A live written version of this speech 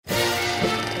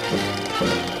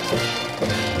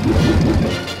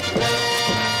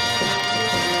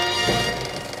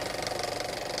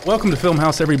Welcome to Film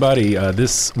House, everybody.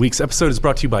 This week's episode is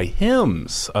brought to you by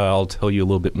Hims. I'll tell you a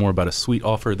little bit more about a sweet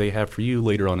offer they have for you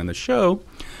later on in the show.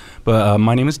 But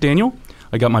my name is Daniel.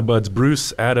 I got my buds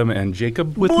Bruce, Adam, and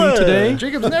Jacob with me today.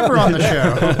 Jacob's never on the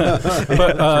show.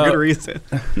 But, for good reason.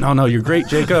 No, you're great,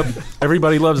 Jacob.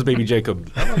 Everybody loves baby Jacob.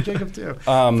 I love Jacob, too.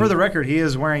 For the record, he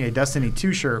is wearing a Destiny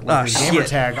 2 shirt with a gamer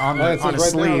tag on his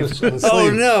sleeve. Oh,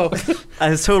 no. I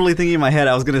was totally thinking in my head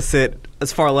I was going to sit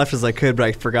as far left as I could, but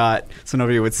I forgot, so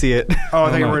nobody would see it. Oh,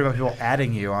 I think you're worried about people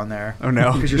adding you on there. Oh,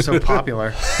 no. Because you're so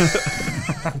popular.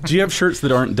 Do you have shirts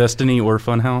that aren't Destiny or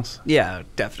Funhouse? Yeah,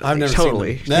 definitely. I've never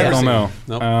totally. seen them. I don't know.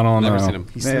 Nope. I don't Never know. seen them.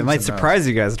 Man, it might surprise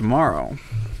you guys tomorrow.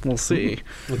 We'll see.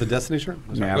 With the Destiny shirt?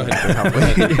 Yeah, Go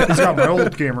ahead. It's got my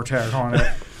old gamer tag on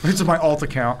it. It's my alt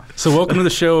account. So welcome to the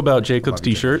show about Jacob's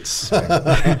T-shirts. What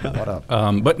up?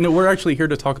 But no, we're actually here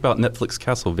to talk about Netflix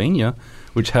Castlevania,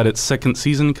 which had its second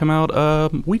season come out a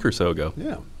week or so ago.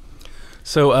 Yeah.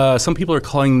 So some people are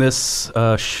calling this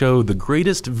show the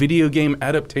greatest video game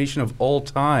adaptation of all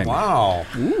time. Wow.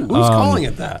 Who's calling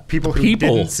it that? People who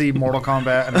People. didn't see Mortal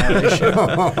Kombat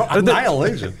Annihilation.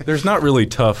 Annihilation. There's not really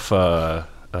tough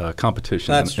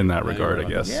competition That's in that true. regard, Yeah, I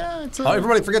you're guess. Yeah, it's Oh,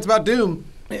 everybody forgets about Doom.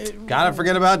 Gotta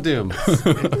forget about Doom.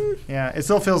 yeah, it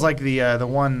still feels like the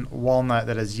one walnut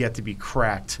that has yet to be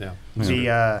cracked.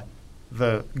 Yeah.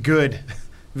 The good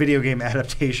video game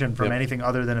adaptation from Yep. anything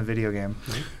other than a video game.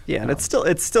 Yeah, and it's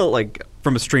still like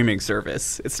from a streaming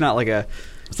service. It's not like a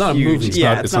It's not a huge, movie.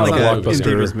 Yeah, It's it's not not a like a blockbuster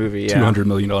Individual movie. Yeah. $200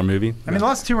 million movie. I mean, the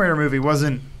last Tomb Raider movie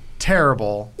wasn't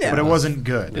terrible, Yeah. but it wasn't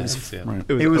good. Yeah. Right.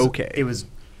 It was okay. It was,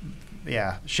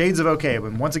 yeah, shades of okay.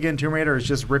 But once again, Tomb Raider is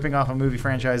just ripping off a movie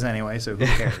franchise anyway, so who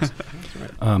cares?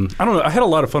 I don't know. I had a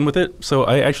lot of fun with it, so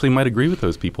I actually might agree with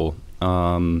those people.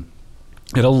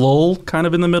 It a lull kind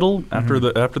of in the middle after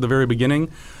the very beginning,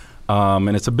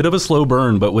 and it's a bit of a slow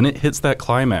burn. But when it hits that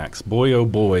climax, boy oh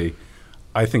boy,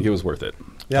 I think it was worth it.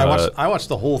 Yeah, I watched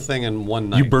the whole thing in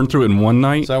one night. You burned through it in one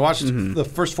night. So I watched the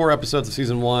first 4 episodes of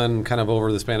season 1 kind of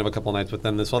over the span of a couple nights, but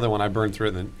then this other one I burned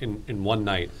through it in one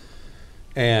night.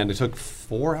 And it took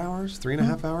 4 hours,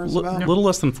 3.5 hours A about. little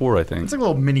less than 4, I think. It's like a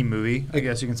little mini movie, I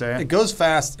guess you can say. It goes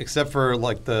fast, except for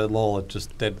like the lull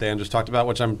that Dan just talked about,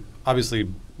 which I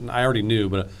already knew,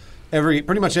 but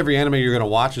pretty much every anime you're going to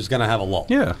watch is going to have a lull.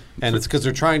 Yeah. And it's because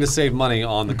they're trying to save money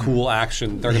on the cool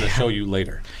action they're going to show you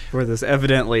later. Where there's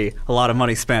evidently a lot of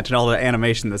money spent and all the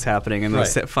animation that's happening in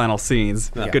those Right. final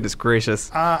scenes. Yeah. Goodness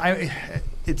gracious.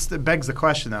 It begs the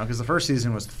question though, because the first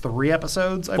season was 3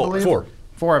 episodes, I believe.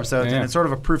 4 episodes, Yeah. and it's sort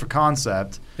of a proof of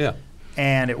concept. Yeah.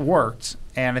 And it worked.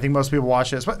 And I think most people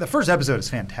watch it. The first episode is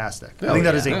fantastic. I Oh, think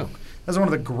yeah. that's one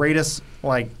of the greatest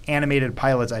animated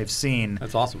pilots I've seen.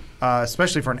 That's awesome.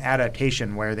 Especially for an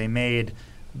adaptation where they made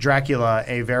Dracula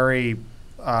a very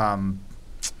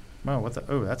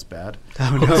that's bad.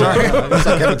 Oh, no. Sorry. Kevin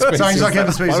Sorry, it's not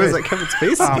Kevin Spacey. Why was that Kevin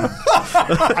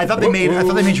Spacey? I thought they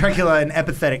made Dracula an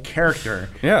empathetic character.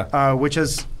 Yeah. Which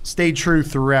has stayed true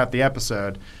throughout the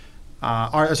episode.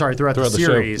 Throughout the Throughout the show.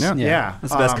 series. Yeah.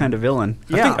 That's the best kind of villain.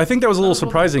 Yeah. I think that was a little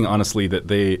surprising, honestly, that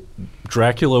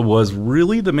Dracula was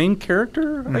really the main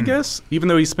character, I guess, even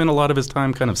though he spent a lot of his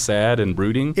time kind of sad and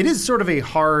brooding. It is sort of a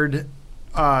hard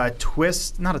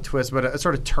twist, not a twist, but a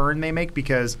sort of turn they make,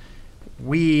 because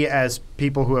we, as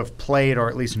people who have played or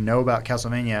at least know about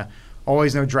Castlevania,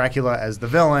 always know Dracula as the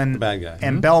villain. The bad guy.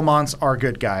 And Belmonts are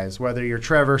good guys, whether you're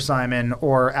Trevor, Simon,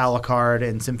 or Alucard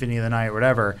in Symphony of the Night or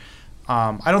whatever.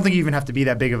 I don't think you even have to be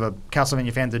that big of a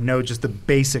Castlevania fan to know just the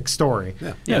basic story.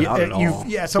 Yeah. Not at all.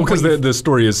 At some Because point the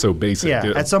story is so basic.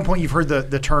 yeah, at some point you've heard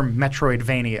the term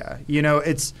Metroidvania. You know,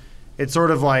 it's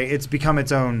sort of like it's become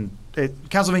its own.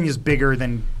 Castlevania is bigger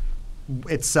than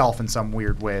itself in some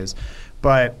weird ways,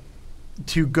 but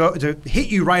to hit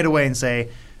you right away and say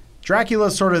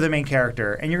Dracula's sort of the main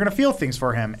character, and you're going to feel things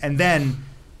for him, and then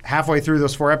halfway through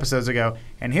those 4 episodes ago,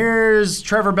 and here's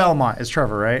Trevor Belmont. Is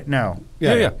Trevor right? No.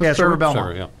 Yeah. Trevor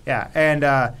Belmont. Trevor, yeah. And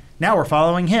now we're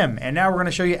following him, and now we're going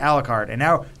to show you Alucard, and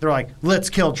now they're like,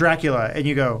 let's kill Dracula, and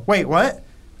you go, wait, what?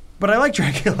 But I like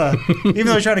Dracula. Even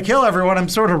though he's trying to kill everyone, I'm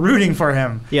sort of rooting for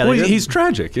him. Yeah, Well, they did- he's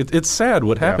tragic. It's sad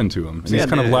what happened to him. And he's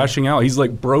kind of lashing out. He's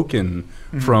like broken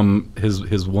from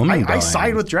his woman I dying.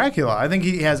 side with Dracula. I think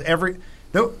he has every.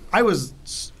 Though I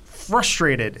was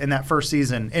frustrated in that first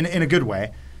season in a good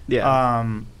way. Yeah.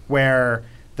 Where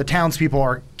the townspeople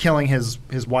are killing his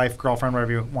wife, girlfriend,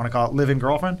 whatever you want to call it, live-in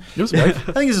girlfriend. It was wife.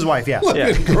 I think it's his wife. Yeah.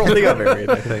 Yeah, they got married,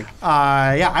 I think.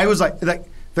 I was like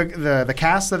the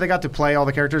cast that they got to play all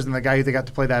the characters, and the guy who they got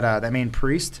to play that main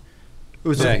priest. It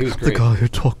was Yeah, he was great. who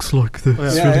talks like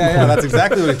this. Yeah. That's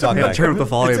exactly what he talked about. Turn up the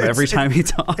volume It's- every it's- time he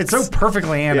talks. It's so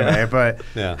perfectly anime, Yeah. but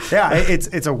Yeah.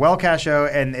 it's a well cast show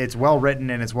and it's well written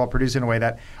and it's well produced in a way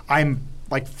that I'm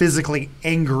like physically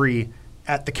angry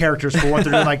at the characters for what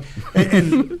they're doing. Like,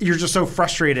 and you're just so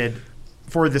frustrated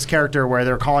for this character where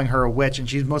they're calling her a witch and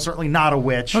she's most certainly not a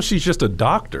witch. No, she's just a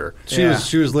doctor. She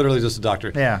was literally just a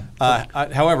doctor. Yeah.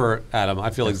 However, Adam, I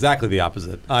feel exactly the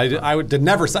opposite. I did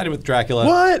never sided with Dracula.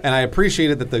 What? And I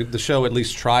appreciated that the show at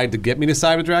least tried to get me to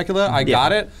side with Dracula. I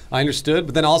got it. I understood.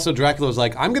 But then also Dracula was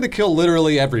like, I'm going to kill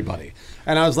literally everybody.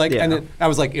 And I was like, I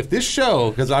was like, if this show,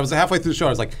 because I was halfway through the show, I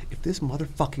was like, if this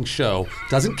motherfucking show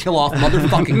doesn't kill off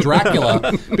motherfucking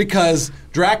Dracula because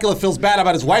Dracula feels bad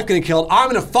about his wife getting killed, I'm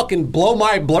gonna fucking blow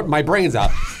my brains out.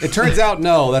 It turns out,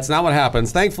 no, that's not what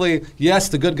happens. Thankfully, yes,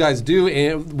 the good guys do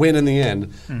win in the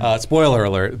end. Spoiler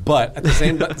alert. But at the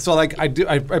same, so like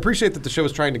I appreciate that the show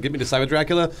is trying to get me to side with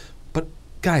Dracula, but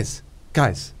guys,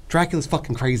 Dracula's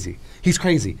fucking crazy. He's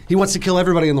crazy. He wants to kill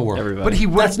everybody in the world. Everybody. But he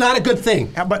would, That's not a good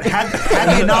thing. But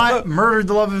had he not murdered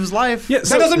the love of his life, Yeah,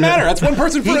 That doesn't matter. That's one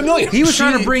person for a million. he was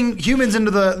trying to bring humans into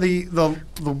the age The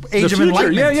of future,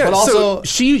 enlightenment. yeah. But so also-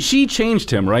 she changed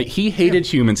him, right? He hated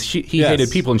humans. He Yes. hated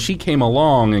people, and she came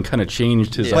along and kind of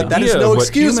changed his But idea that is no of what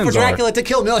excuse for humans are. Dracula to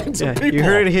kill millions of people. You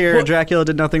heard it here. Dracula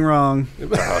did nothing wrong.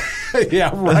 Yeah,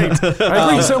 right.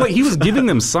 I agree. So like he was giving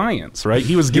them science, right?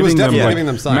 He was giving them definitely like giving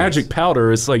them science. magic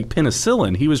powder. It's like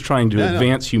penicillin. He was trying to Yeah, I know.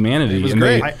 advance humanity, It was and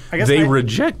great. I guess they I-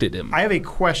 rejected him. I have a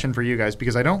question for you guys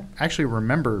because I don't actually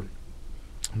remember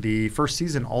the first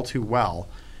season all too well.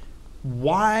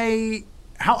 Why?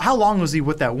 How long was he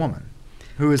with that woman?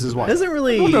 Who is his wife? Doesn't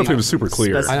really. I don't know if it was super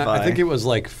clear. specify. I think it was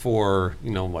like for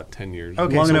 10 years.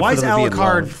 Okay, long so enough why for is them to be in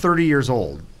Alucard love. 30 years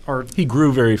old? Or He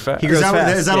grew very fast. He is grows that,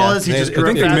 fast, is that all it is? He yeah. just I grew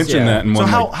think up they fast? mentioned that in So one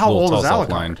how- like, how little old is toss-off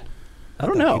Alucard? line. I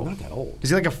don't He's know. not that old. Is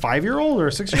he like a 5-year-old or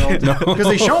a 6-year-old? No. Because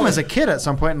they show him as a kid at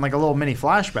some point in like a little mini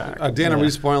flashback. Dan, are we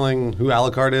spoiling who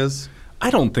Alucard is? I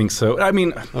don't think so. I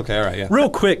mean, Okay, all right, yeah. real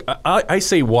quick, I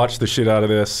say watch the shit out of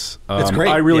this. It's great.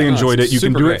 I really Yeah, no, enjoyed it's it. You can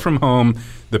super do great. it from home.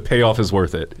 The payoff is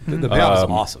worth it. The payoff is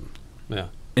awesome. Yeah.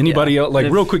 Anybody Yeah. else? Like,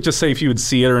 And if- real quick, just say if you would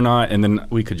see it or not, and then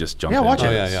we could just jump Yeah, in. watch Oh,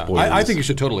 it. yeah. Spoilers. I think you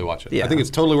should totally watch it. Yeah. I think it's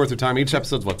totally worth your time. Each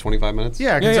episode's, 25 minutes?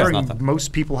 Yeah, yeah, considering it's nothing.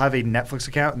 most people have a Netflix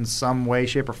account in some way,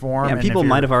 shape, or form. Yeah, and people if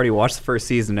might you're- have already watched the first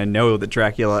season and know that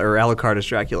Dracula or Alucard is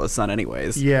Dracula's son,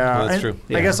 anyways. Yeah, Oh, that's and true.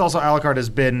 I Yeah. guess also Alucard has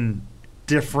been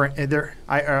different.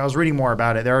 I was reading more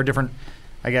about it. There are different,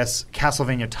 I guess,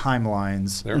 Castlevania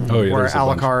timelines There. Oh, yeah, where there's a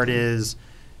bunch. Alucard is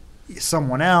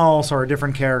someone else or a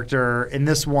different character. In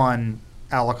this one,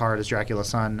 Alucard is Dracula's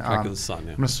son. Dracula's son,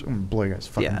 yeah. I'm gonna blow you guys'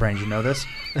 fucking Yeah. brains. You know this?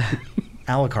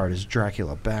 Alucard is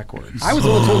Dracula backwards. I was the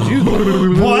one who told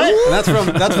you. What? And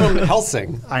that's from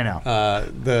Helsing. I know.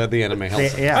 The anime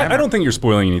Helsing. Yeah, I don't think you're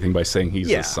spoiling anything by saying he's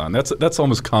Yeah. his son. That's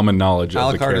almost common knowledge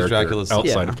of the Alucard is character Dracula's son.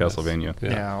 outside Yeah. of Castlevania.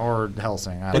 Yeah, or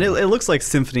Helsing. I And don't know. it looks like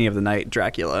Symphony of the Night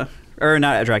Dracula. Or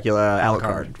not Dracula,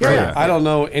 Alucard. Yeah, Right. yeah. I don't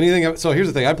know anything. So here's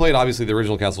the thing. I played, obviously, the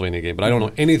original Castlevania game, but I don't know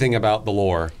anything about the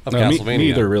lore of No, me Castlevania.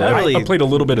 neither, really. I really- I played a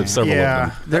little bit of several Yeah,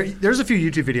 of them. there's a few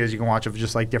YouTube videos you can watch of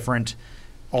just like different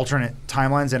alternate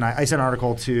timelines. And I sent an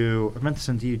article to. I meant to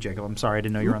send to you, Jacob. I'm sorry, I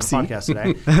didn't know you were on the Oopsie. podcast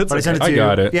today. That's but I sent it to I you.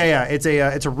 got it. Yeah. It's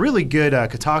a really good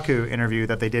Kotaku interview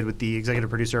that they did with the executive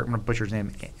producer. I'm going to butcher his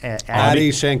name.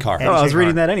 Adi Shankar. Adi Oh, I was Shankar.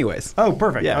 reading that anyways. Oh,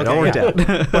 perfect. Yeah, it Okay, all worked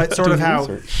out. But sort of Doing how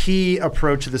research. he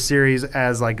approached the series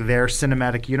as like their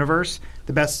cinematic universe.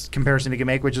 The best comparison he can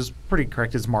make, which is pretty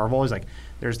correct, is Marvel. He's like,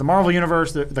 there's the Marvel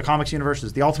universe, the comics universe,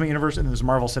 there's the Ultimate Universe, and there's the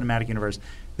Marvel Cinematic Universe.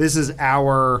 This is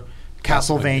our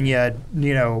Castlevania,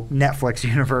 Netflix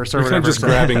universe or They're kind whatever. of just So-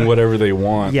 grabbing whatever they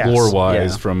want, Yes.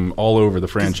 lore-wise, Yeah. from all over the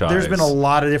franchise. There's been a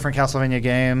lot of different Castlevania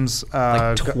games.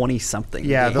 Like 20-something.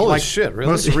 Yeah, games. Holy shit, really?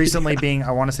 Most recently being,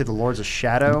 I want to say, the Lords of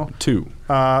Shadow. 2.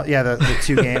 The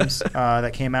two games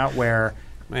that came out where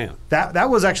Man. that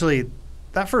was actually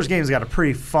that first game's got a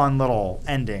pretty fun little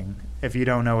ending. If you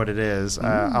don't know what it is,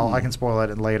 I can spoil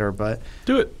it later, but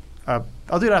Do it.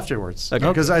 I'll do it afterwards Okay.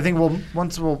 because I think we'll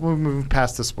move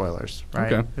past the spoilers.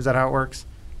 Right? Okay. Is that how it works?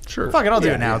 Sure. Fuck it, I'll do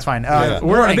Yeah, it now. yeah. It's fine. Yeah.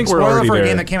 Warning, I think we're spoiler already for a there.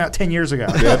 game that came out 10 years ago.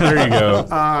 Yeah, there you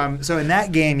go. So in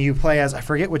that game, you play as I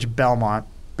forget which Belmont,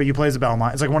 but you play as a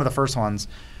Belmont. It's like one of the first ones.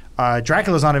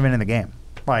 Dracula's not even in the game.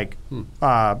 Like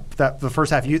that the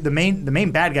first half, the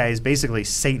main bad guy is basically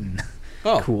Satan.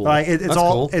 Oh, Cool. Like it's That's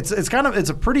all cool. it's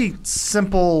a pretty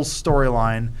simple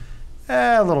storyline.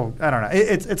 A little I don't know.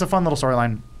 It's a fun little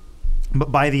storyline,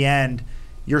 but by the end,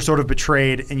 you're sort of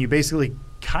betrayed and you basically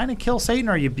kind of kill Satan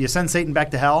or you send Satan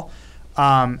back to hell,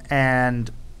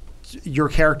 and your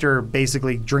character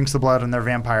basically drinks the blood and they're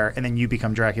vampire, and then you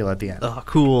become Dracula at the end. Oh,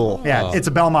 cool. Yeah, it's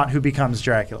a Belmont who becomes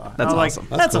Dracula. That's I'm like, awesome.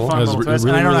 That's cool. a fun That's little twist.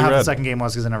 really, And I don't know really how the rad. second game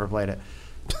was because I never played it.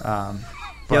 Yeah,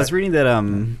 I was reading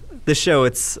that this show,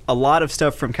 it's a lot of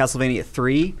stuff from Castlevania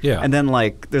 3. Yeah. And then,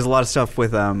 like, there's a lot of stuff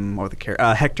with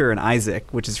Hector and Isaac,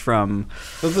 which is from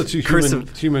Those are the two Curse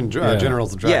human Yeah.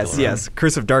 generals of Dracula. Yes, yes,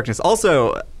 Curse of Darkness.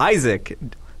 Also, Isaac,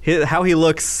 how he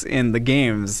looks in the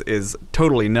games is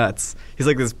totally nuts. He's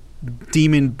like this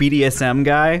demon BDSM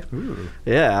guy. Ooh.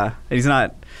 Yeah, and he's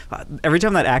not. Every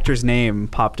time that actor's name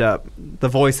popped up, the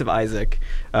voice of Isaac,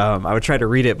 I would try to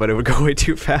read it, but it would go way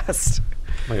too fast.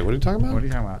 Wait, what are you talking about? What are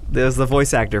you talking about? There's the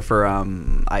voice actor for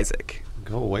Isaac.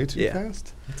 Go away too Yeah.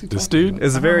 fast? What's he This talking dude? about?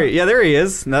 Is very there he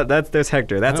is. No, there's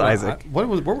Hector. That's I don't know. Isaac. What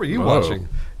were you Whoa. watching?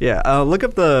 Yeah, look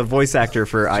up the voice actor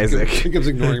for Isaac. Jacob's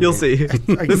ignoring You'll me. see.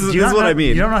 Do this is you not what know- I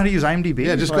mean. You don't know how to use IMDb?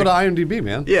 Yeah, just go to IMDb,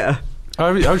 man. Yeah,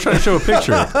 I was trying to show a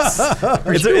picture.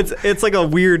 it's like a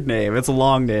weird name. It's a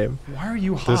long name. Why are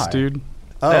you high? This dude.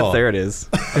 Oh, There it is.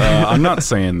 I'm not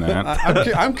saying that.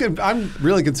 I'm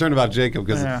really concerned about Jacob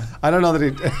because Yeah. I don't know that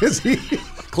he is he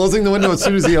closing the window as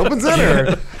soon as he opens it,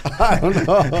 or I don't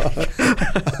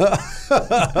know.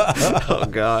 Oh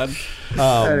God.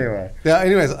 Anyway. Yeah.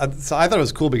 Anyways, so I thought it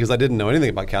was cool because I didn't know anything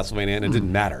about Castlevania and it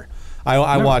didn't matter.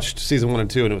 I watched season 1 and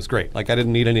 2 and it was great. Like I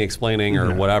didn't need any explaining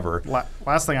or whatever.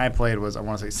 Last thing I played was, I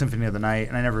want to say, Symphony of the Night,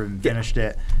 and I never even finished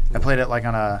it. I played it like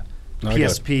on a I got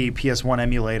PSP, PS1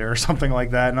 emulator or something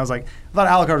like that, and I was like, I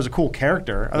thought Alucard was a cool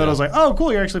character. I thought Yeah. I was like, oh,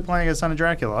 cool, you're actually playing as Son of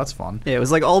Dracula. That's fun. Yeah, it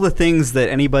was like all the things that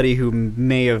anybody who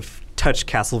may have touched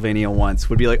Castlevania once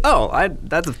would be like, oh,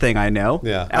 that's a thing I know.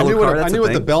 Yeah, Alucard, I knew what that's a the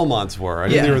thing. Belmonts were. I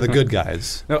knew Yeah. they were the good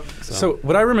guys. No, so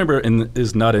what I remember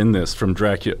is not in this from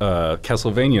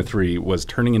Castlevania 3 was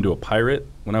turning into a pirate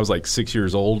when I was like 6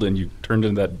 years old, and you turned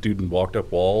into that dude and walked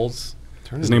up walls.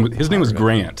 His name was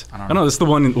Grant. I don't know. This is the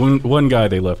one guy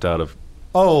they left out of.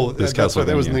 Oh, This that's what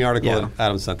that was in the Castlevania. article Yeah. that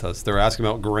Adam sent us. They were asking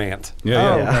about Grant. Yeah,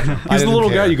 Oh, yeah. gotcha. I He's the didn't little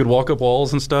guy care. you could walk up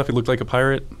walls and stuff. He looked like a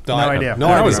pirate. No idea. No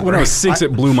when, I idea. was, when I was 6,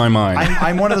 it blew my mind.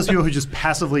 I'm one of those people who just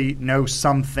passively know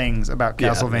some things about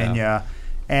Yeah, Castlevania.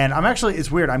 And I'm actually, it's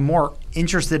weird, I'm more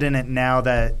interested in it now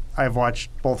that I've watched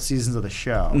both seasons of the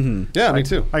show. Yeah, me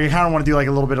too. Like, I kind of want to do like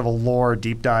a little bit of a lore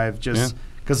deep dive, just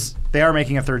because they are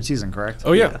making a third season, correct?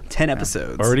 Oh yeah, 10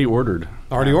 episodes. already ordered.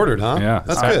 Already ordered, huh? Yeah,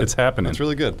 that's it's good. it's happening. That's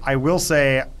really good. I will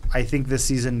say, I think this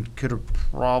season could have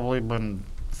probably been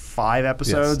 5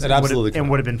 episodes. it absolutely and could.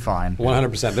 would have been fine.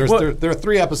 100%. There are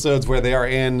 3 episodes where they are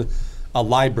in a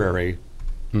library,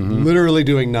 literally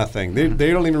doing nothing. They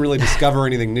don't even really discover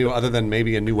anything new other than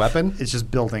maybe a new weapon. It's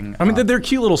just building. I mean, they're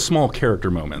cute little small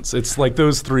character moments. It's like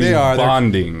those 3 They are. They're-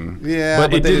 bonding. Yeah,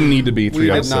 but but it they didn't didn't- need to be 3 we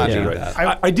did episodes. not you're need right.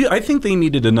 that. I think they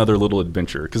needed another little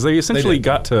adventure because they essentially did.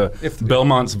 got to If-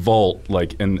 Belmont's vault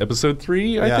like in episode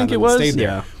 3. I Yeah, think and it was. stayed there.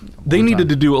 Yeah. They needed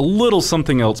to do a little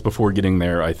something else before getting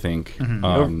there. I think.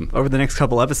 Over the next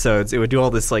couple episodes, it would do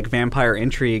all this like vampire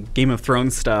intrigue, Game of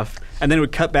Thrones stuff, and then it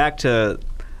would cut back to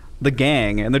the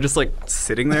gang, and they're just like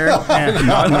sitting there.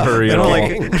 Not in a hurry at And all.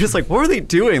 they're just like, what were they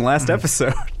doing last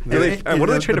episode? What are they trying the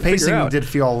to figure pacing out? did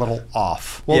feel a little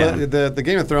off. Well, Yeah. the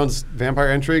Game of Thrones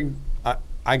vampire intrigue,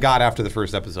 I got after the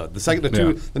first episode.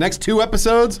 The next 2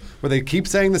 episodes where they keep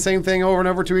saying the same thing over and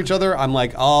over to each other, I'm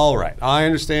like, all right, I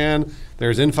understand.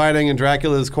 There's infighting in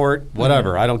Dracula's court.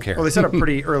 Whatever, I don't care. Well, they set up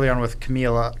pretty early on with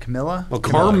Camilla. Well,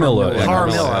 Carmilla.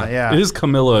 Carmilla, yeah. It is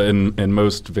Camilla in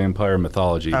most vampire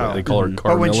mythology, but Oh. they call her But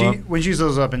Carmilla. when she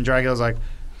shows up and Dracula's like,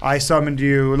 I summoned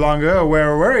you long ago,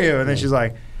 where were you? And then she's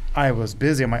like, I was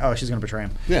busy. I'm like, oh, she's going to betray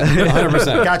him. Yeah,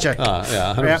 100%. Gotcha.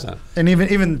 Yeah, 100%. And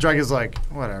even Dracula's like,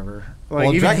 whatever. Like, Well,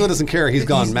 even Dracula doesn't care. He's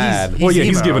gone mad. Well, yeah,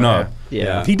 he's emo, given yeah. up.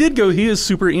 Yeah. He did go. He is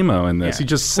super emo in this. Yeah. He's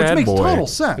just Which sad makes boy. total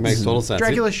sense. It makes total sense.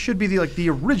 Dracula should be the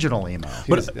original emo.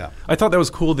 But Yeah. I thought that was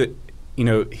cool that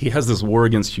he has this war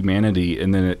against humanity,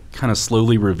 and then it kind of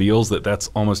slowly reveals that that's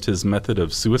almost his method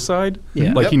of suicide.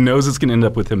 Yeah. Like Yep. he knows it's going to end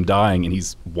up with him dying, and he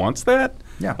wants that.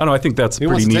 Yeah. I don't know. I think that's a He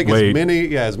pretty wants to neat take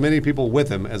way. as many people with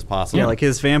him as possible. Yeah, like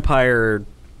his vampire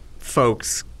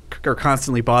folks are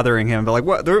constantly bothering him. They're like,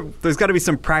 "What? There's got to be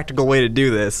some practical way to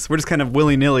do this. We're just kind of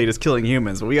willy nilly just killing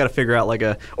humans, but we got to figure out like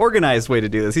a organized way to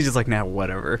do this." He's just like, "Nah,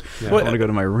 whatever. I Well, want to go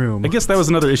to my room." I guess that was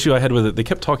another issue I had with it. They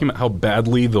kept talking about how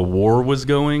badly the war was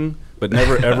going, but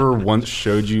never ever once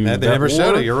showed you. They that never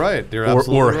showed war. it. You're right. You're Or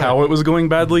absolutely right. how it was going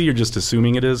badly. You're just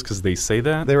assuming it is because they say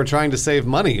that. They were trying to save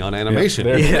money on animation.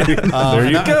 There, there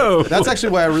you go. That's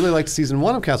actually why I really liked season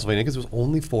 1 of Castlevania because it was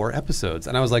only 4 episodes,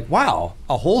 and I was like, "Wow,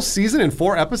 a whole season in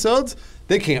 4 episodes?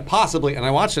 they can't possibly. And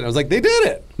I watched it. And I was like, they did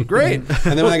it. Great. And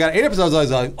then when I got 8 episodes, I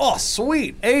was like, oh,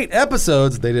 sweet. 8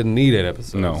 episodes. They didn't need 8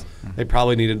 episodes. No. They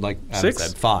probably needed, like, 6?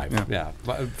 Said 5. Yeah.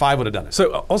 5 would have done it.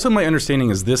 So also my understanding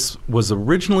is this was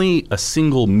originally a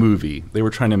single movie. They were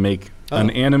trying to make an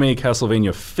anime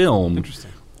Castlevania film.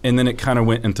 Interesting. And then it kind of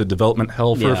went into development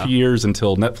hell for a Yeah. few years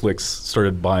until Netflix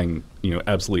started buying,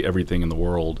 absolutely everything in the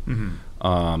world.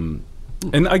 And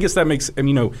I guess that makes,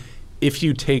 if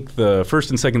you take the first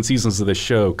and second seasons of this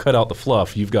show, cut out the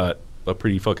fluff, you've got a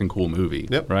pretty fucking cool movie,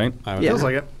 Yep. right? Feels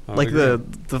like it. Like the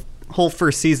whole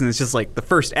first season is just like the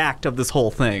first act of this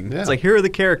whole thing. Yeah. It's like, here are the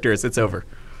characters. It's over.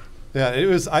 Yeah, it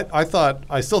was.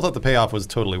 I still thought the payoff was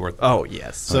totally worth it. Oh,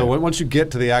 yes. So once you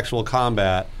get to the actual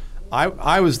combat,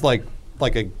 I was like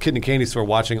a kid in a candy store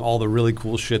watching all the really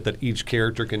cool shit that each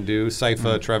character can do.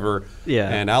 Sypha, Trevor,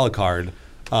 and Alucard.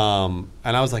 And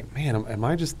I was like, man,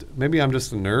 maybe I'm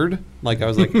just a nerd? Like, I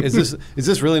was like, is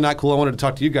this really not cool? I wanted to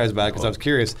talk to you guys about it because I was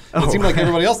curious. It seemed like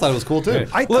everybody else thought it was cool too.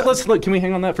 Can we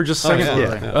hang on that for just a second?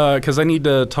 Yeah. Because I need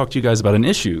to talk to you guys about an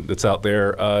issue that's out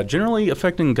there, generally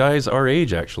affecting guys our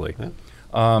age, actually.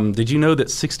 Yeah. Did you know that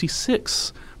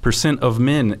 66% of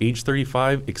men age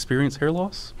 35 experience hair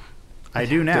loss? I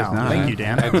do now. Thank you,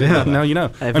 Dan. Yeah, now you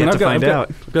know. I have yet to find out.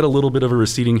 I've got a little bit of a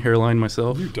receding hairline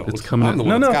myself. You don't. It's coming I'm the up.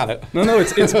 one that's got it. No,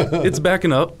 it's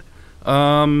backing up,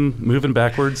 moving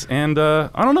backwards, and I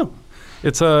don't know.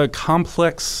 It's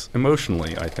complex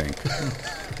emotionally, I think.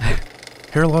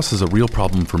 Hair loss is a real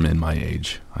problem for men my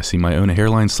age. I see my own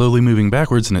hairline slowly moving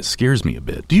backwards and it scares me a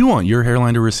bit. Do you want your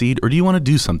hairline to recede or do you want to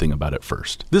do something about it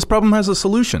first? This problem has a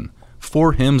solution.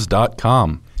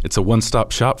 4hims.com. It's a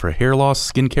one-stop shop for hair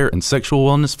loss, skincare, and sexual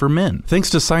wellness for men. Thanks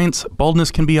to science,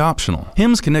 baldness can be optional.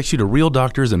 Hims connects you to real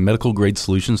doctors and medical-grade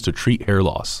solutions to treat hair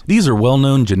loss. These are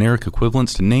well-known generic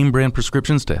equivalents to name-brand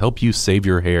prescriptions to help you save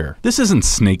your hair. This isn't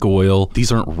snake oil.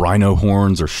 These aren't rhino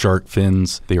horns or shark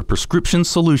fins. They are prescription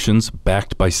solutions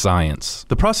backed by science.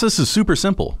 The process is super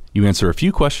simple. You answer a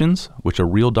few questions, which a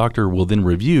real doctor will then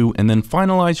review and then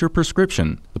finalize your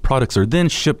prescription. The products are then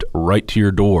shipped right to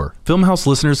your door. Filmhouse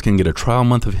listeners can get a trial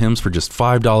month of Hims for just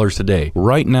 $5 today,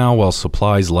 right now while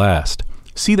supplies last.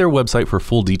 See their website for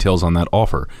full details on that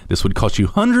offer. This would cost you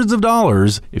hundreds of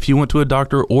dollars if you went to a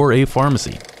doctor or a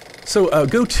pharmacy. So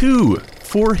go to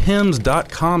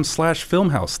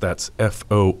forhims.com/filmhouse. That's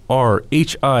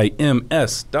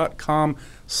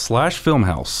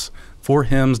forhims.com/filmhouse.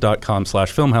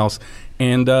 forhims.com/filmhouse.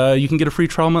 And you can get a free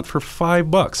trial month for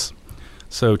 $5.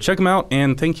 So check them out,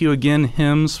 and thank you again,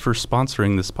 Hims, for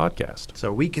sponsoring this podcast.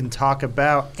 So we can talk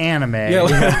about anime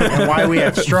and why we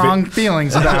have strong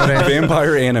feelings about it.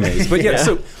 Vampire animes. But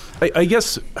so I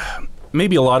guess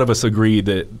maybe a lot of us agree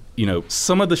that,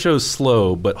 some of the show's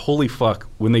slow, but holy fuck,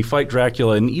 when they fight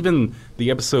Dracula, and even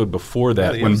the episode before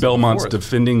that, when Belmont's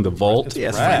defending the vault,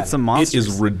 some monsters. it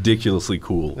is ridiculously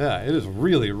cool. Yeah, it is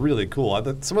really, really cool. I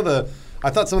thought some of the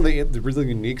really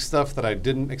unique stuff that I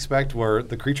didn't expect were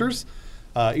the creatures.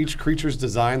 Each creature's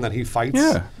design that he fights.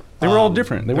 Yeah, they were all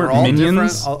different. They weren't all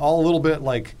minions. different, all a little bit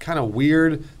like kind of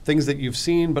weird things that you've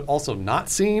seen, but also not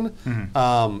seen.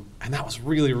 And that was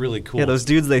really, really cool. Yeah, those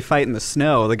dudes they fight in the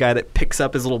snow. The guy that picks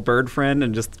up his little bird friend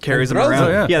and just carries him throws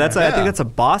around. him. I think that's a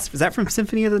boss. Is that from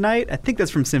Symphony of the Night? I think that's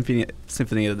from Symphony of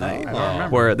the Night. I don't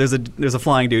remember. Where there's a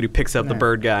flying dude who picks up the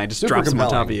bird guy and just Super drops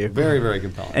compelling. him on top of you. Very, very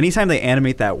compelling. Anytime they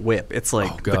animate that whip, it's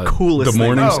like the God. coolest The thing.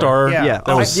 Morning Star. Yeah,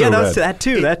 That was so rad. that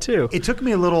too. It took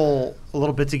me a little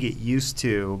bit to get used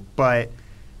to, but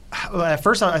at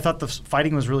first I thought the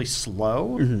fighting was really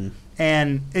slow,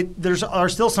 and there are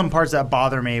still some parts that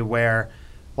bother me where,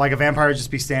 like, a vampire would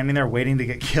just be standing there waiting to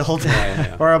get killed,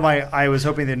 or I was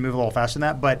hoping they'd move a little faster than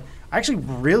that. But I actually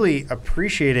really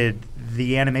appreciated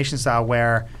the animation style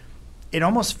where it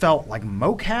almost felt like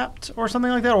mocapped or something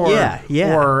like that, or what do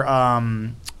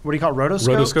you call it,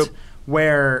 rotoscoped?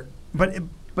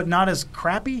 But not as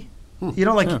crappy.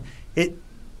 It.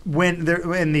 When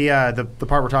they're in the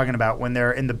part we're talking about, when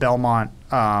they're in the Belmont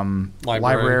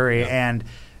library and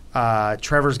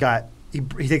Trevor's got he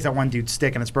takes that one dude's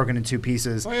stick and it's broken in 2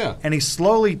 pieces. And he's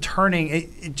slowly turning.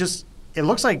 It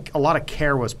looks like a lot of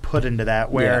care was put into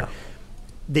that, where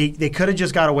they could have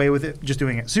just got away with it, just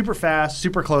doing it super fast,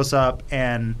 super close up,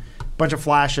 and a bunch of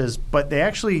flashes. But they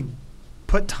actually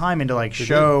put time into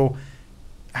show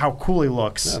how cool he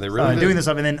looks doing this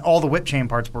stuff, and then all the whip chain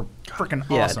parts were freaking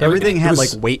awesome. Everything had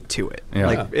weight to it.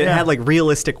 Yeah. It had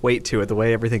realistic weight to it, the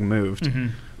way everything moved.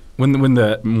 When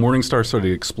the Morning Star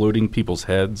started exploding people's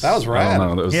heads, that was rad. I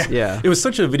don't know, Yeah. It was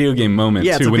such a video game moment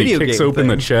Yeah, too. it's a When he video kicks game open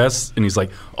the thing. chest and he's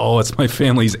like, "Oh, it's my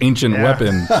family's ancient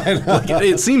weapon."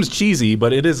 It seems cheesy,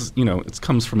 but it is. It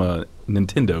comes from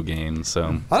Nintendo game. So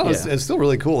I don't know, it's still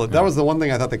really cool. That was the one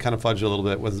thing I thought they kind of fudged a little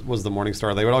bit was the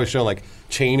Morningstar. They would always show like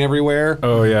chain everywhere.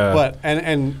 Oh yeah, but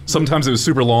and sometimes it was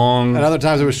super long, and other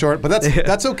times it was short. But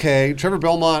that's okay. Trevor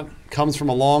Belmont comes from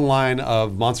a long line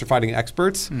of monster fighting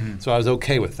experts, so I was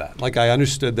okay with that. Like I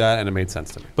understood that, and it made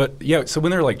sense to me. But yeah, so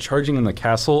when they're like charging in the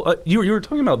castle, you were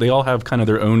talking about they all have kind of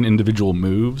their own individual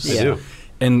moves. They do.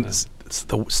 And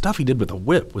the stuff he did with the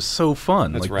whip was so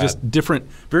fun. That's like rad. just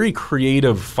different, very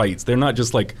creative fights. They're not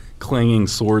just like clanging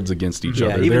swords against each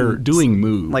other. They're doing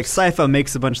moves. Like Sypha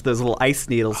makes a bunch of those little ice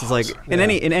needles. It's like in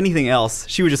anything else,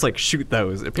 she would just like shoot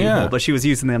those at people, but she was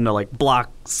using them to like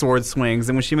block sword swings.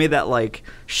 And when she made that like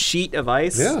sheet of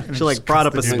ice, she like brought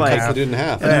up a spike Cut it in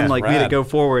half. and then like made it go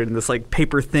forward. And this like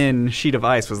paper thin sheet of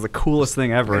ice was the coolest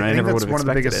thing ever. And I never would have expected it. One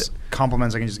of the biggest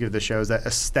compliments I can just give the show is that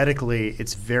aesthetically,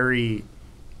 it's very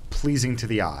pleasing to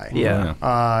the eye.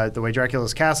 Yeah. The way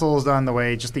Dracula's castle is done, the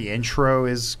way just the intro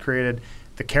is created,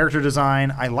 the character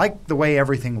design. I like the way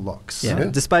everything looks. Yeah.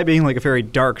 Despite being like a very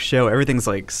dark show, everything's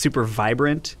like super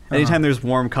vibrant. Anytime there's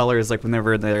warm colors, like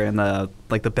whenever they're in the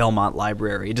like the Belmont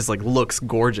Library, it just like looks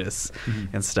gorgeous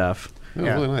and stuff. It was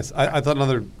really nice. I thought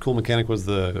another cool mechanic was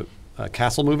the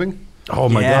castle moving. Oh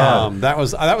my god, that was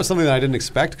something that I didn't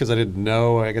expect because I didn't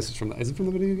know. I guess is it from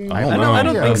the video game? I don't know. I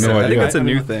don't think so. No I think idea. that's a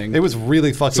new thing. It was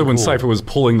really fucking. So when cool. Sypha was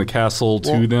pulling the castle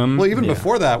to them, Well, even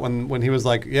before that, when he was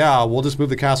like, "Yeah, we'll just move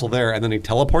the castle there," and then he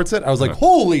teleports it, I was like,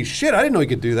 "Holy shit! I didn't know he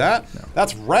could do that.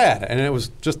 That's rad!" And it was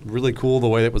just really cool the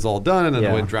way it was all done, and then the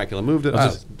way Dracula moved it.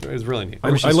 It was really neat.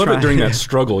 I love it during that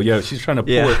struggle. Yeah, she's trying to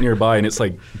pull it nearby, and it's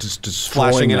like just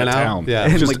destroying Flashing in that and out. town. Yeah.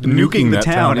 And just like nuking the that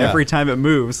town Yeah. every time it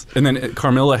moves. And then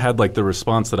Carmilla had like the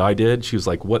response that I did. She was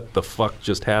like, "What the fuck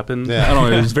just happened?" Yeah. I don't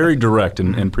know. It was very direct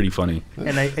and pretty funny.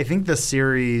 And I think the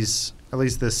series, at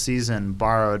least this season,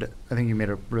 borrowed, I think you made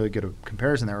a really good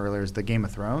comparison there earlier, is the Game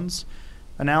of Thrones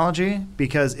analogy,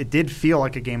 because it did feel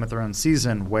like a Game of Thrones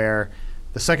season where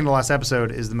the second to last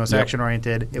episode is the most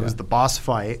action-oriented. It was the boss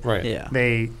fight. Right. Yeah.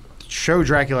 They show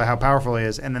Dracula how powerful he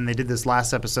is, and then they did this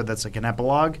last episode that's like an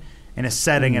epilogue, and is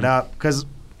setting it up. Because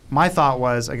my thought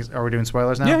was, I guess, are we doing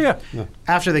spoilers now? Yeah.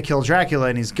 After they kill Dracula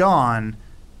and he's gone,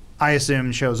 I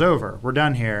assume show's over. We're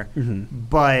done here.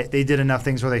 But they did enough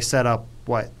things where they set up,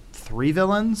 3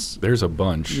 villains? There's a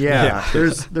bunch. Yeah.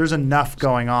 There's enough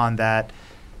going on that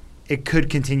it could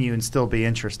continue and still be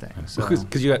interesting.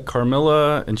 Because you got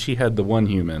Carmilla, and she had the one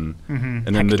human, and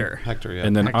then Hector. Yeah.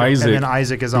 and then Hector. Isaac. And then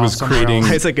Isaac is who off was somewhere creating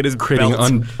else. Isaac and his creating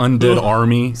belt. undead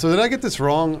army. So did I get this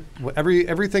wrong? Every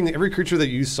creature that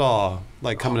you saw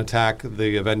like come and attack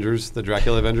the Avengers, the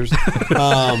Dracula Avengers,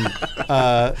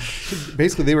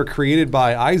 basically they were created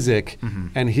by Isaac,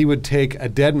 and he would take a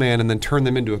dead man and then turn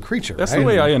them into a creature. That's right? the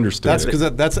way I understood That's it.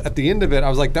 because that's at the end of it. I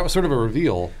was like, that was sort of a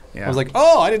reveal. Yeah. I was like,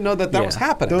 oh, I didn't know that was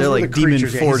happening. Those They're were like the demon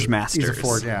creatures. forge He's a masters.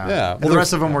 forge, yeah. Yeah. And Well, the they're-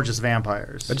 rest of them were just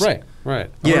vampires. Right.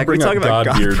 I Yeah, wanna bring can we up talk about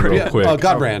Godbeard Godbeard? real quick.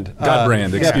 Godbrand.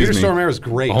 Godbrand, Yeah, Peter excuse me. Stormare is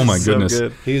great. Oh my So goodness.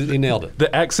 good. He nailed it.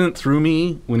 The accent threw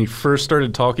me when he first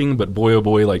started talking, but boy, oh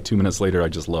boy, like 2 minutes later, I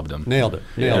just loved him. Nailed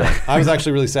it. I was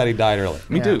actually really sad he died early.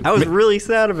 Me too. I was really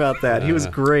sad about that. He was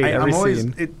great. Every I'm always.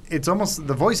 scene. It's almost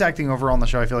the voice acting overall on the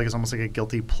show. I feel like it's almost like a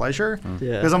guilty pleasure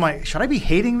Yeah. because I'm like, should I be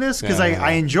hating this? Because Yeah.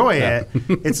 I enjoy it.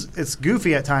 It's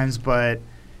goofy at times, but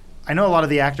I know a lot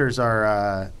of the actors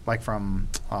are like from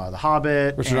The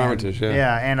Hobbit. Richard and- Armitage, yeah.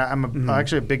 Yeah, and I'm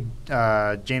actually a big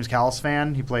James Callis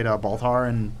fan. He played Baltar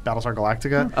in Battlestar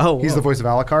Galactica. Oh, he's whoa. the voice of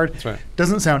Alucard. That's right.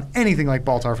 Doesn't sound anything like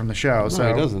Baltar from the show. So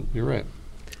No, he doesn't. You're right.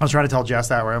 I was trying to tell Jess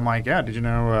that where I'm like, yeah, did you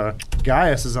know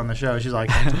Gaius is on the show? She's like,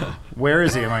 where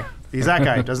is he? I'm like, he's that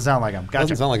guy. Doesn't sound like him. Gotcha.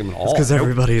 Doesn't sound like him at all. Because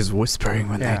everybody is whispering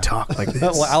when Yeah. they talk like this.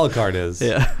 Well, Alucard is.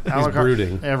 Yeah. He's Alucard-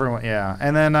 brooding. Everyone, yeah.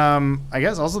 And then I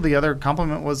guess also the other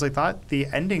compliment was I thought the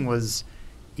ending was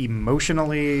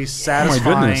emotionally Oh my satisfying.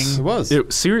 goodness. It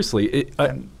was. Seriously.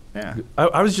 Yeah.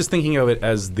 I was just thinking of it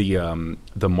as the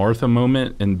Martha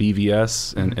moment in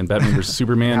BVS and Batman vs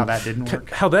Superman. How that didn't work.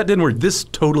 How that didn't work. This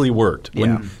totally worked. Yeah.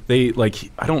 When they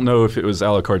I don't know if it was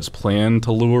Alucard's plan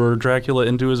to lure Dracula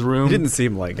into his room. It didn't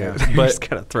seem like it. But Just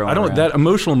kind of throwing I don't. around. That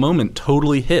emotional moment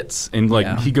totally hits, and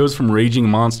Yeah. he goes from raging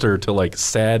monster to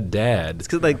sad dad. It's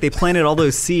because they planted all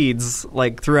those seeds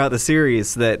throughout the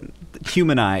series that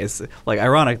humanize,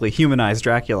 ironically humanize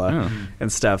Dracula Yeah.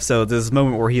 and stuff. So there's this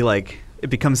moment where he it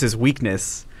becomes his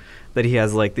weakness that he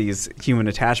has these human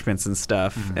attachments and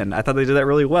stuff. And I thought they did that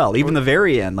really well. Even the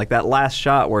very end, that last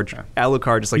shot where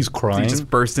Alucard just He's crying. he just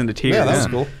burst into tears. Yeah, that was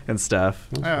cool. And stuff.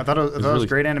 Yeah, I thought it was really-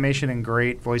 great animation and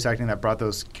great voice acting that brought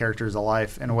those characters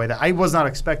alive in a way that I was not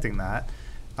expecting that.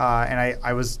 And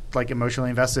I was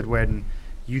emotionally invested when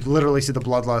you literally see the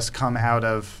bloodlust come out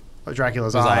of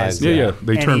Dracula's His eyes. eyes, Yeah.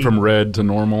 They And turn he- from red to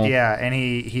normal. Yeah, and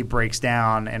he breaks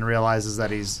down and realizes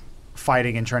that he's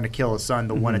fighting and trying to kill his son,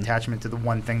 the one attachment to the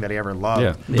one thing that he ever loved.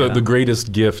 Yeah. Yeah. The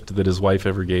greatest gift that his wife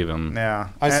ever gave him. Yeah.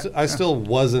 I still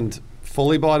wasn't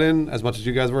fully bought in as much as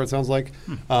you guys were. It sounds like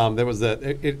there was that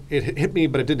it hit me,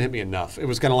 but it didn't hit me enough. It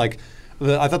was kind of like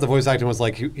I thought the voice acting was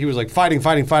like he was like fighting,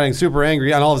 super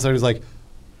angry, and all of a sudden he was like,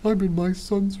 "I'm in my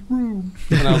son's room,"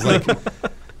 and I was like,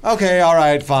 "Okay, all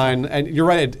right, fine." And you're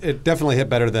right; it definitely hit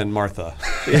better than Martha.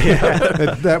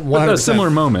 That 100%. A similar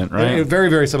moment, right? A very,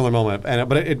 very similar moment,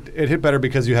 but it hit better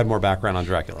because you had more background on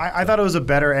Dracula. I thought it was a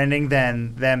better ending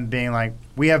than them being like,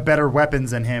 we have better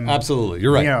weapons than him. Absolutely,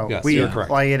 you're right. You know, Yes, we you're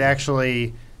correct. like it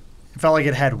actually felt like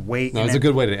it had weight. No, in it's a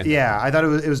good way to end it. Yeah, I thought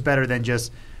it was better than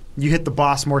just you hit the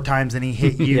boss more times than he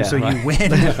hit you, Yeah, so right. you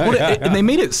win. And they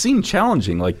made it seem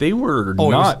challenging. Like they were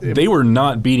Oh, it was- they were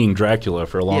not beating Dracula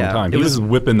for a long Yeah, time. it He was- was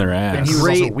whipping their ass. And he was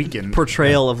also Great weakened.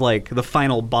 portrayal of like the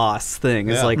final boss thing.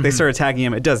 It's Yeah. like they start attacking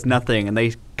him, it does nothing, and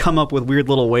they come up with weird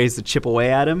little ways to chip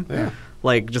away at him. Yeah.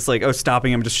 Like just like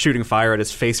stopping him, just shooting fire at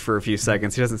his face for a few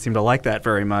seconds. He doesn't seem to like that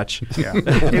very much. Yeah,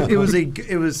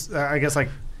 it was I guess like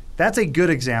that's a good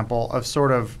example of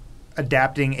sort of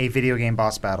adapting a video game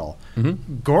boss battle.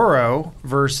 Goro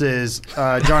versus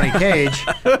Johnny Cage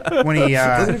when he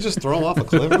Doesn't he just throw him off a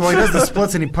cliff? well, he does the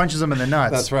splits and he punches him in the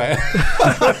nuts. That's right.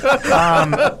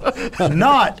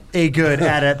 Not a good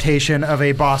adaptation of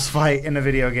a boss fight in a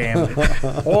video game.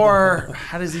 Or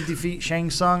how does he defeat Shang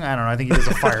Tsung? I don't know. I think he does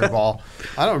a fireball.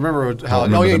 I don't remember how.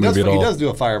 remember Oh yeah, the movie at he all. does do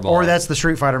a fireball. Or that's the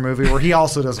Street Fighter movie where he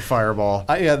also does a fireball.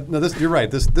 Yeah, no, you're right.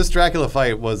 This Dracula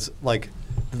fight was like,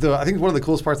 I think one of the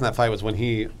coolest parts in that fight was when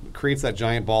he creates that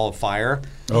giant ball of fire.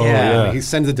 Oh, Yeah. yeah. He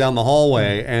sends it down the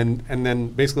hallway, and then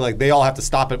basically like they all have to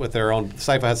stop it with their own.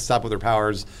 Sypha has to stop with her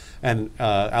powers, and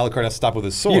Alucard has to stop with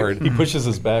his sword. He pushes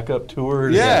his back up to her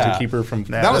Yeah. to keep her from.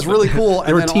 Yeah. That was really cool.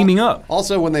 They were teaming up.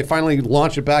 Also, when they finally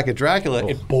launch it back at Dracula,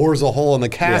 it bores a hole in the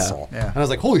castle. Yeah. And I was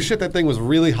like, holy shit, that thing was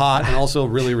really hot and also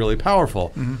really, really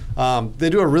powerful. They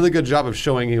do a really good job of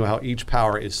showing you how each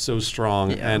power is so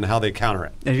strong and how they counter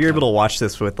it. If you're able to watch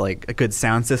this with like a good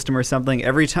sound system or something,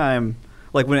 every time,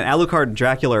 like when Alucard and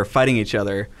Dracula are fighting each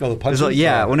other, Oh, the there's punches?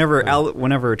 yeah, Yeah.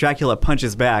 whenever Dracula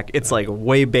punches back, it's like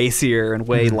way bassier and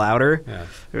way louder. Yeah.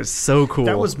 It was so cool.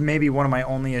 That was maybe one of my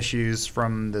only issues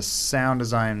from the sound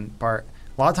design part.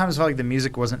 A lot of times I felt like the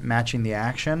music wasn't matching the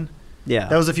action. yeah.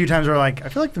 That was a few times where like I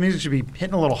feel like the music should be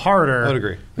hitting a little harder. I would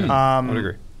agree. I would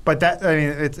agree. But that I mean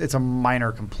it's a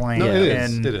minor complaint. No, it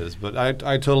is. And It is. But I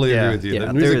totally Yeah. agree with you. Yeah,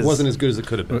 The music there is- wasn't as good as it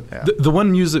could have been. Yeah. The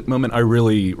one music moment I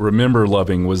really remember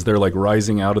loving was they're like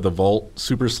rising out of the vault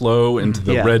super slow into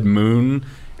the Yeah. red moon.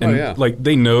 And yeah. like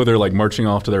they know they're like marching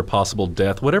off to their possible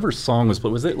death. Whatever song was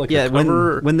played, was it like yeah, a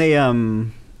cover? when they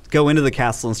go into the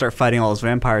castle and start fighting all those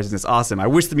vampires, and it's awesome. I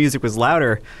wish the music was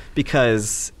louder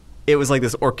because it was like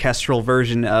this orchestral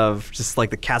version of just like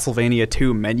the Castlevania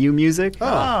 2 menu music.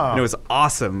 Oh. And it was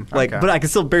awesome. Like, Okay. but I can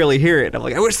still barely hear it. I'm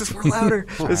like, I wish this were louder.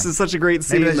 This is such a great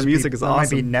scene. that The should music be, is that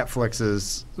awesome. might be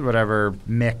Netflix's whatever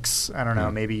mix. I don't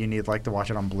know. Maybe you need like to watch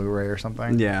it on Blu-ray or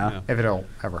something. Yeah. Yeah. If it'll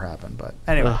ever happen. But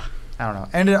anyway, Ugh. I don't know.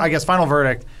 And I guess final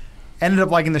verdict. Ended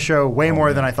up liking the show way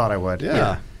more than I thought I would.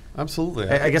 Yeah. Absolutely.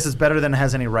 I guess it's better than it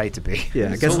has any right to be. Yeah,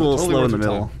 it It's gets a little totally slow worth in the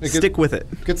your middle. time. It gets- Stick with it.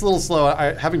 Gets a little slow.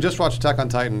 Having just watched Attack on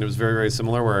Titan, it was very, very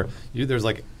similar. Where there's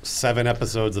like 7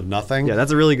 episodes of nothing. Yeah,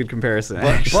 that's a really good comparison. But,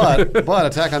 actually. but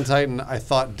Attack on Titan, I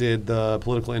thought did the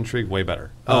political intrigue way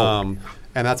better. Oh.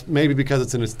 And that's maybe because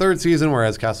it's in its 3rd season,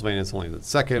 whereas Castlevania is only in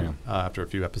its 2nd after a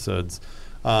few episodes.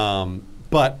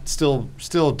 But still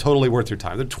totally worth your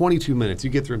time. They're 22 minutes. You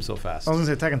get through them so fast. I was gonna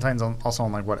say Attack on Titan's also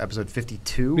on like what episode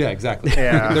 52. Yeah, exactly.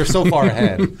 Yeah. They're so far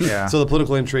ahead. Yeah. So the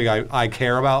political intrigue I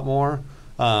care about more.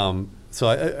 So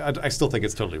I still think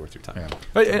it's totally worth your time.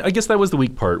 Yeah. I guess that was the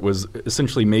weak part. Was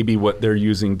essentially maybe what they're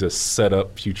using to set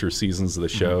up future seasons of the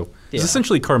show. It's Yeah.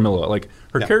 essentially Carmilla. Like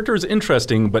her Yeah. character is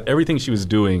interesting, but everything she was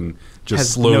doing just Has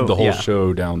slowed no- the whole yeah.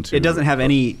 show down to. It doesn't have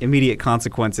any immediate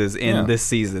consequences in Yeah. this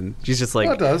season. She's just like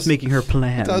No, it does. making her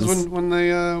plans. It does when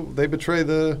they betray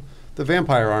the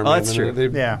vampire army. Oh, that's and then true.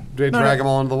 They drag them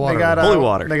all into the water. They got Holy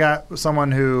water. They got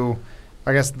someone who,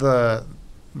 I guess the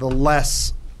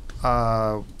less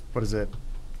what is it,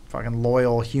 fucking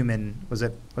loyal human was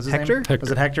it? What's his Hector? name?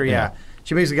 Was it Hector? Yeah. Yeah.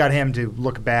 She basically got him to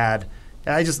look bad.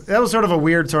 That was sort of a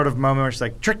weird sort of moment where she's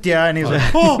like tricked ya, and he was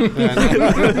like, oh.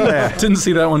 Yeah. Didn't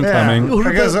see that one coming.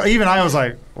 Because even I was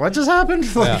like, what just happened?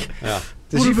 Yeah, Like, yeah.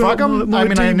 did she fuck him? my I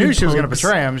mean, I knew demon she was going to punks.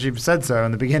 betray him. She said so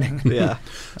in the beginning. Yeah.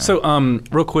 So,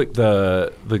 real quick,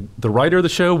 the writer of the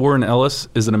show, Warren Ellis,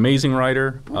 is an amazing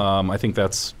writer. I think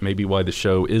that's maybe why the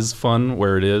show is fun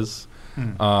where it is.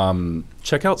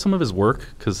 Check out some of his work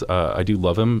because I do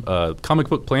love him. Comic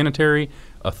Book Planetary,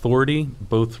 Authority,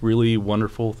 both really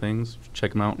wonderful things.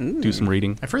 Check them out. Do some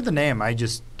reading. I've heard the name.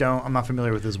 I'm not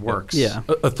familiar with his works. Yeah.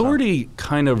 Authority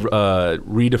kind of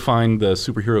redefined the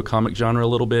superhero comic genre a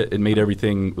little bit. It made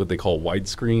everything what they call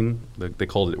widescreen. They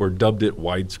called it or dubbed it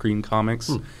widescreen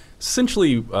comics.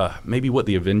 Essentially, maybe what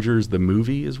the Avengers, the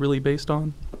movie, is really based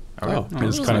on.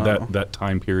 It's kind of that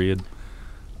time period.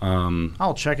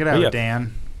 I'll check it out,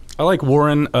 Dan. I like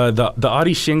Warren. The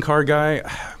Adi Shankar guy,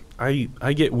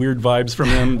 I get weird vibes from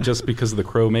him just because of the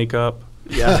crow makeup.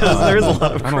 Yeah, there's a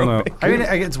lot of I don't know. I mean,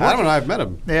 I don't know. I've met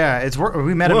him. Yeah,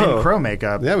 we met him in crow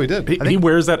makeup. Yeah, we did. He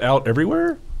wears that out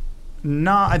everywhere?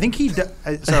 No, I think he.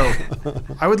 So,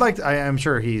 I would like. I'm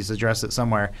sure he's addressed it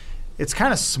somewhere. It's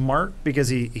kind of smart because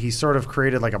he sort of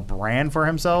created like a brand for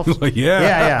himself.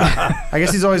 Yeah. I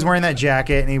guess he's always wearing that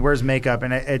jacket and he wears makeup,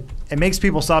 and it makes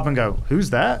people stop and go, "Who's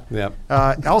that?" Yeah.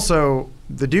 Also,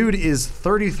 the dude is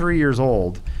 33 years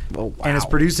old and is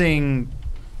producing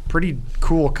pretty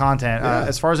cool content.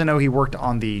 As far as I know, he worked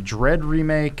on the Dredd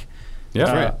remake.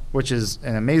 Yeah. Which is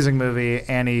an amazing movie,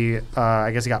 and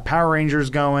I guess he got Power Rangers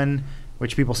going,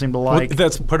 which people seem to like. Well,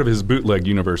 that's part of his bootleg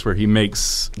universe where he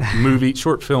makes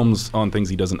short films on things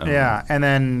he doesn't own. Yeah, and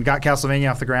then got Castlevania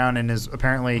off the ground and is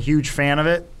apparently a huge fan of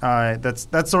it.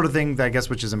 That's sort of thing that I guess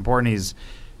which is important. He's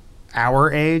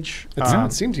our age.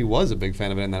 It seems he was a big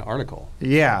fan of it in that article.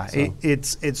 Yeah, so.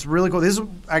 It's really cool. This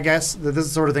is the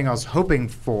sort of thing I was hoping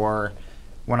for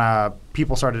when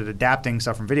people started adapting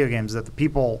stuff from video games, that the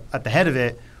people at the head of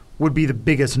it would be the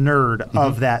biggest nerd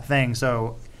of that thing.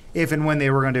 So if and when they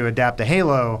were going to adapt a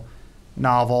Halo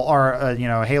novel or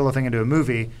a Halo thing into a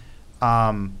movie,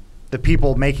 the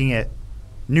people making it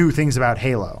knew things about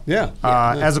Halo.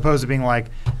 As opposed to being like,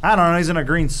 I don't know, he's in a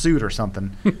green suit or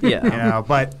something.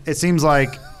 But it seems like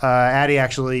Addy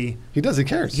actually he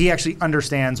cares. He actually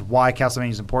understands why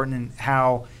Castlevania is important and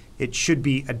how it should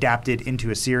be adapted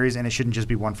into a series, and it shouldn't just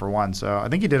be one for one. So I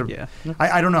think he did.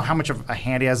 I don't know how much of a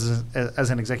hand he has as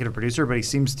an executive producer, but he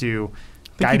seems to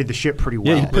guided the ship pretty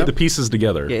well. Yeah, he put the pieces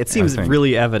together. Yeah, it seems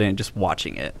really evident just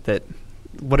watching it that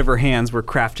whatever hands were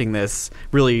crafting this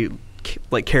really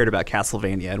cared about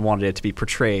Castlevania and wanted it to be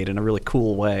portrayed in a really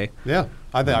cool way. Yeah,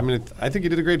 I think he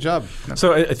did a great job.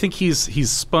 So I think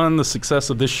he's spun the success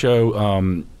of this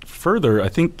show further. I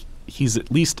think he's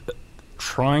at least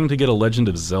trying to get a Legend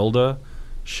of Zelda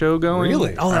show going.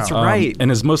 Really? Oh, that's right. And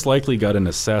has most likely got an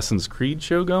Assassin's Creed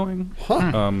show going.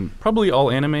 Probably all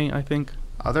anime, I think.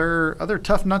 Other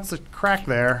tough nuts to crack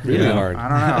there. Really hard.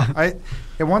 I don't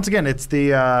know. Once again, it's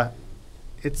the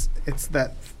it's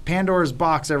that Pandora's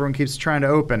box everyone keeps trying to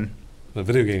open. The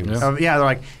video games. They're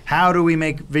like, how do we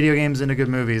make video games into good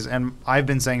movies? And I've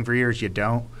been saying for years, you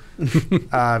don't.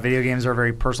 Video games are a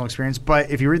very personal experience.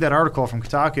 But if you read that article from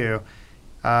Kotaku,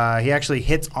 he actually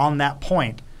hits on that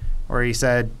point where he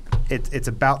said it's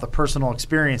about the personal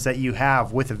experience that you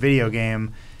have with a video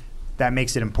game that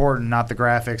makes it important, not the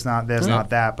graphics, not this,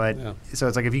 not that. But so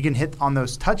it's like if you can hit on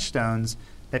those touchstones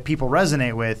that people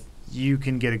resonate with, you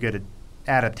can get a good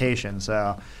adaptation.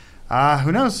 So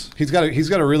who knows? He's got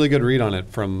a really good read on it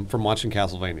from watching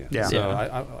Castlevania. Yeah. So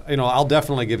I'll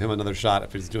definitely give him another shot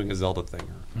if he's doing a Zelda thing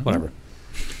or whatever.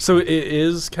 So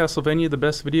is Castlevania the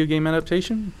best video game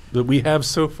adaptation that we have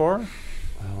so far?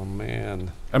 Oh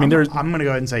man! I mean, I'm going to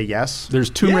go ahead and say yes. There's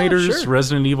Tomb Raiders,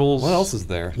 Resident Evil. What else is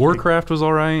there? Warcraft was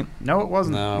all right. No, it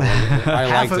wasn't. No, I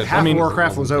liked it. Half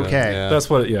Warcraft was okay. Yeah.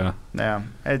 That's what. Yeah.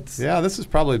 This is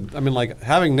probably. I mean, like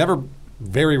having never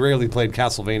very rarely played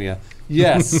Castlevania.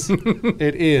 Yes,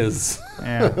 it is.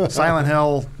 Yeah. Silent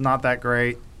Hill, not that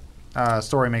great.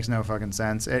 Story makes no fucking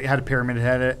sense. It had a pyramid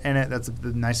head in it. That's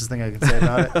the nicest thing I can say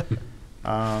about it.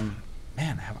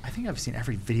 I think I've seen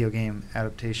every video game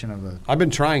adaptation of a... I've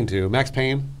been trying to. Max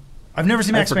Payne. I've never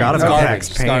seen Max Payne. It's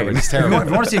garbage. It's terrible. If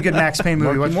you want to see a good Max Payne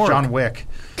movie, watch John Wick.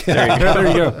 There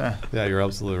you go. Yeah, you're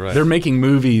absolutely right. They're making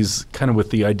movies kind of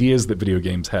with the ideas that video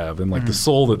games have and like the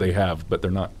soul that they have, but they're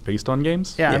not based on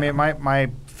games. Yeah, I mean, my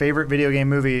favorite video game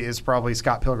movie is probably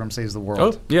Scott Pilgrim Saves the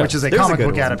World, which is a There's comic a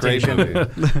book one.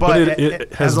 adaptation. But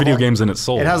it has video games in its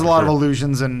soul. It has a lot of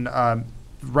allusions and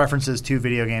references to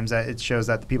video games that it shows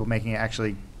that the people making it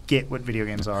actually get what video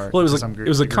games are. Well, it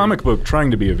was a comic book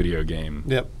trying to be a video game.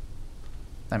 Yep.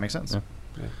 That makes sense.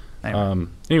 Yeah.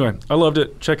 Anyway, I loved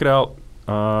it. Check it out.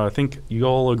 I think you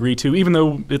all agree too, even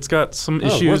though it's got some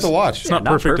issues. Worth a watch. It's not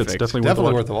perfect. It's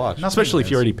definitely worth a watch. Especially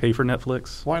if you already pay for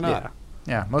Netflix. Why not?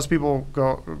 Yeah, most people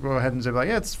go ahead and say like,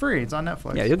 yeah, it's free. It's on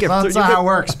Netflix. Yeah, you'll get. That's not how it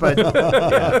works, but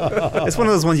it's one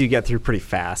of those ones you get through pretty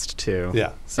fast too.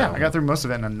 Yeah. So I got through most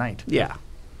of it in a night. Yeah.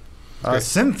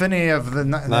 Symphony of the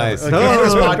Nice.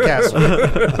 Cannabis podcast.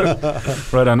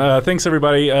 Right on. Thanks,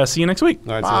 everybody. See you next week.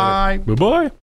 All right, see you later. Bye. Bye-bye.